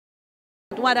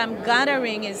what I'm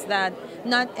gathering is that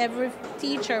not every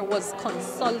teacher was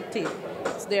consulted.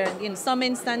 In some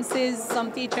instances,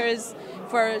 some teachers,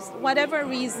 for whatever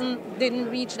reason, didn't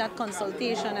reach that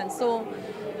consultation. And so,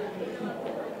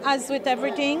 as with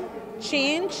everything,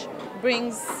 change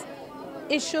brings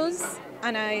issues,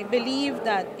 and I believe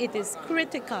that it is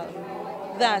critical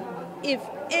that if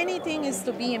anything is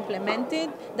to be implemented,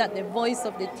 that the voice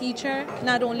of the teacher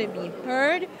not only be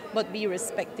heard, but be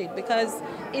respected, because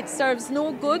it serves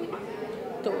no good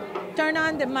to turn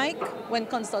on the mic when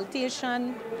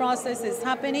consultation process is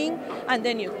happening, and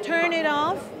then you turn it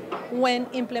off when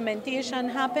implementation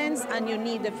happens and you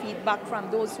need the feedback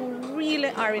from those who really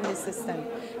are in the system.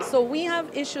 So we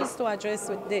have issues to address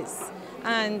with this,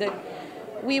 and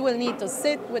we will need to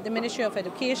sit with the Ministry of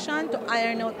Education to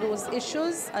iron out those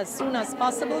issues as soon as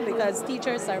possible, because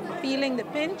teachers are feeling the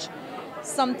pinch.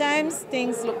 Sometimes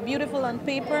things look beautiful on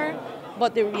paper,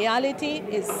 but the reality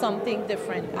is something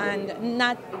different, and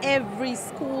not every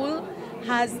school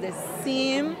has the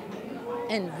same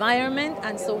environment,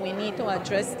 and so we need to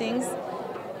address things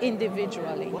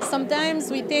individually. Sometimes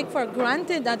we take for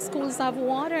granted that schools have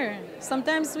water.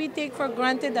 Sometimes we take for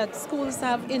granted that schools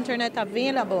have internet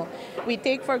available. We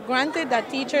take for granted that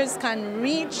teachers can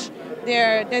reach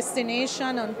their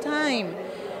destination on time.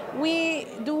 We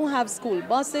do have school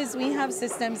buses, we have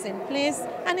systems in place,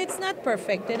 and it's not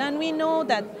perfected, and we know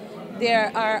that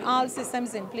there are all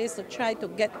systems in place to try to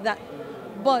get that.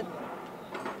 But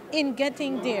in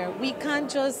getting there, we can't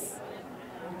just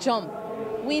jump.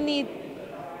 We need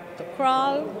to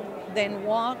crawl, then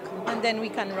walk, and then we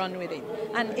can run with it.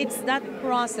 And it's that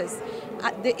process.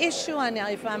 The issue, and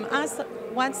if I'm asked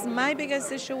what's my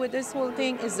biggest issue with this whole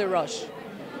thing, is the rush.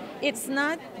 It's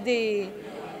not the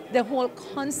whole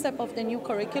concept of the new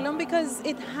curriculum, because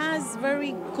it has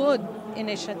very good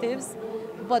initiatives,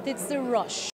 but it's the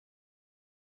rush.